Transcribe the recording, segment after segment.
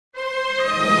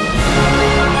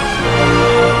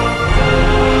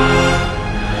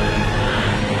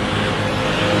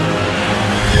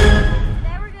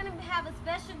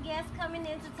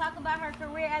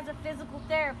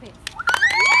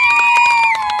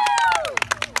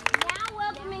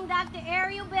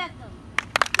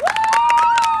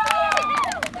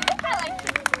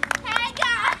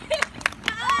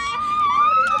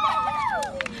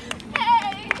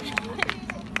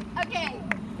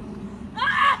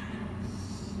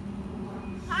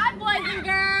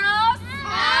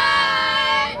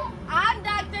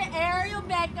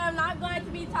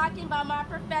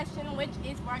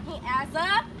which is working as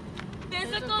a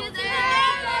physical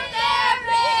therapist.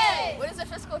 What is a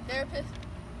physical therapist?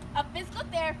 A physical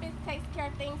therapist takes care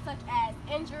of things such as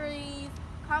injuries,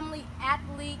 commonly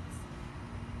athletes,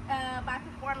 by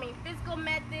performing physical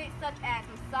methods such as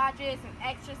massages and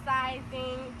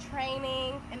exercising,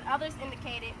 training, and others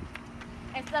indicated,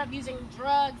 instead of using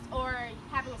drugs or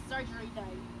having a surgery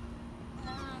done.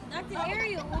 Dr.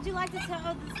 Ariel, would you like to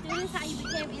tell the students how you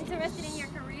became interested in your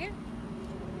career?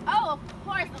 Oh, of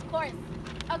course.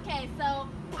 Okay, so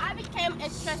I became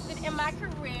interested in my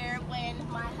career when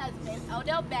my husband,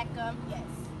 Odell Beckham, yes,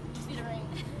 you see the ring?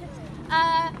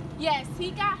 Yes,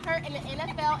 he got hurt in the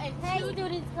NFL and Hey,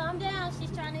 students, calm down.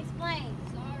 She's trying to explain.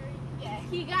 Sorry. Yeah,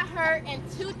 he got hurt in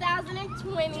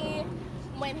 2020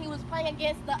 when he was playing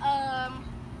against the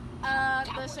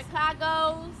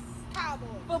Chicago's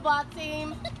Cowboys football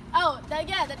team.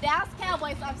 The Dallas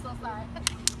Cowboys. I'm so sorry.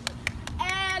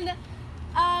 And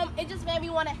it just made me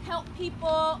want to help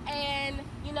people, and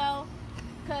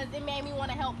because it made me want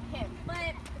to help him.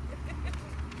 But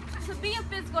to be a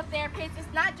physical therapist,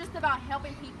 it's not just about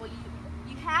helping people.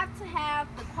 You have to have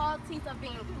the qualities of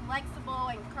being flexible,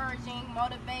 encouraging,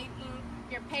 motivating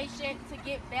your patient to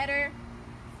get better,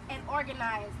 and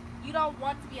organized. You don't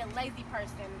want to be a lazy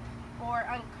person or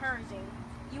encouraging.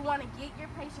 You want to get your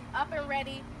patient up and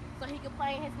ready so he can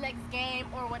play in his next game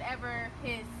or whatever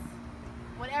he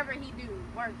do,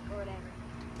 work or whatever.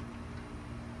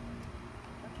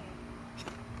 Okay.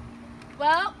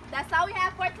 Well, that's all we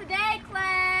have for today,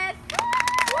 class.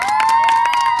 I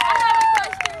have a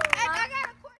question. I got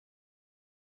a question.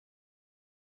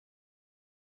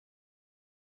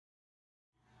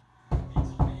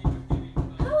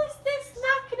 Who is this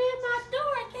knocking in my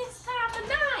door at this time of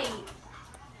night?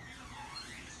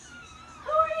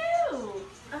 Who are you?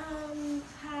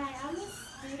 Hi, I'm a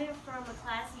student from a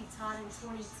class you taught in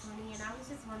 2020, and I was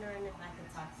just wondering if I could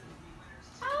talk to you.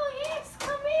 Oh, yes,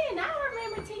 come in. I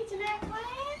remember teaching that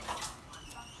class.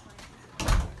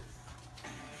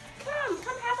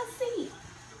 Come have a seat.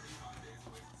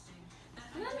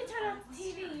 Let me turn off the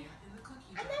TV.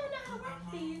 I never know how to work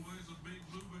these.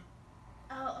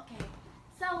 Oh, okay.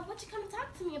 So, what you come to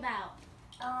talk to me about?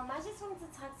 I just wanted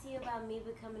to talk to you about me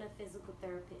becoming a physical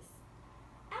therapist.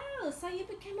 Oh, so you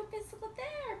became a physical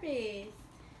therapist.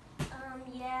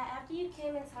 Yeah, after you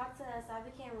came and talked to us, I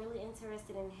became really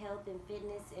interested in health and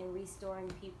fitness and restoring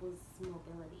people's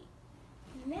mobility.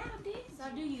 Now, so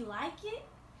do you like it?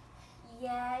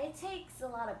 Yeah, it takes a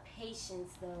lot of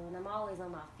patience though, and I'm always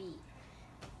on my feet.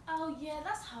 Oh, yeah,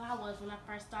 that's how I was when I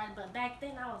first started, but back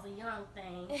then I was a young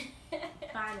thing.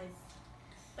 Finest.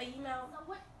 But so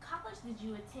what college did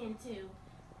you attend to?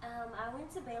 I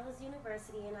went to Baylor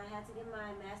University and I had to get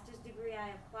my master's degree. I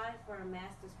applied for a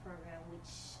master's program, which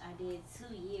I did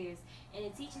 2 years, and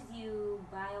it teaches you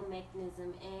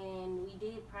biomechanism, and we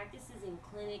did practices in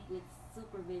clinic with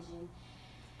supervision.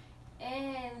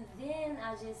 And then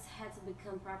I just had to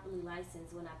become properly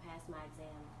licensed when I passed my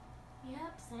exam.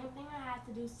 Yep, same thing I had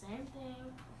to do, same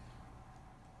thing.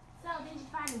 So did you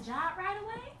find a job right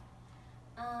away?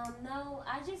 No,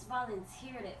 I just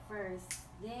volunteered at first.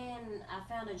 Then I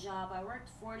found a job. I worked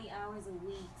 40 hours a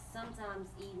week, sometimes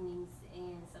evenings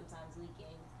and sometimes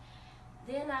weekends.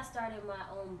 Then I started my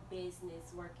own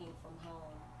business working from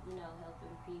home,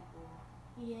 helping people.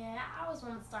 Yeah, I always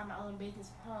wanted to start my own business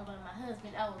from home, but my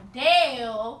husband,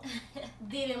 Odell,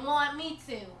 didn't want me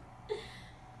to.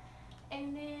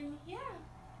 And then, yeah.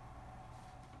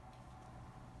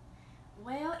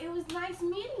 Well, it was nice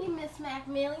meeting you, Miss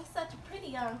Macmillan. Such a pretty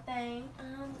young thing.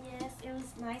 Yes, it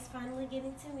was nice finally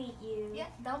getting to meet you. Yeah,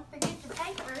 don't forget your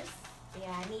papers.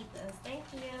 Yeah, I need those. Thank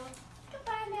you.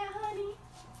 Goodbye now, honey.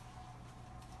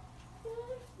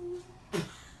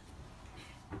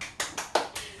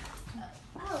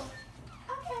 Oh,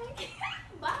 okay.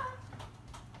 Bye.